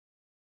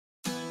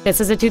This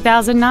is a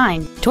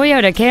 2009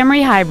 Toyota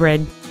Camry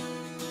Hybrid.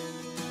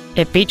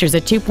 It features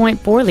a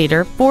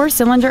 2.4-liter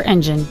four-cylinder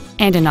engine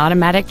and an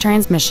automatic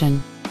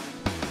transmission.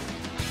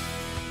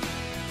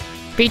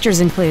 Features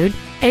include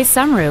a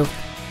sunroof,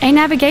 a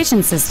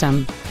navigation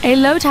system, a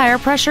low-tire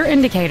pressure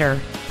indicator,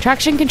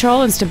 traction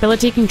control and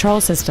stability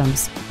control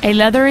systems, a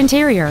leather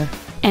interior,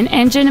 an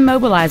engine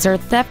immobilizer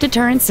theft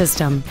deterrent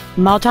system,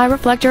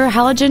 multi-reflector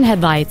halogen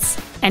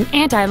headlights, an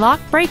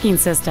anti-lock braking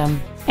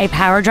system, a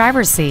power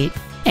driver's seat,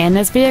 and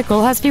this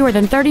vehicle has fewer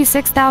than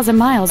 36,000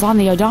 miles on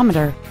the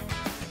odometer.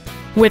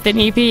 With an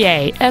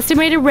EPA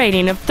estimated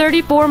rating of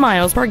 34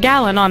 miles per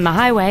gallon on the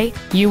highway,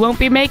 you won't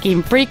be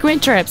making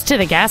frequent trips to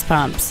the gas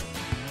pumps.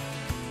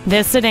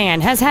 This sedan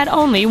has had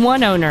only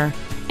one owner,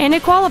 and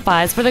it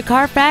qualifies for the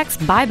Carfax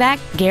buyback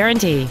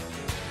guarantee.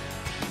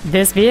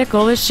 This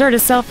vehicle is sure to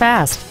sell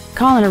fast.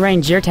 Call and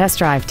arrange your test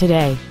drive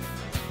today.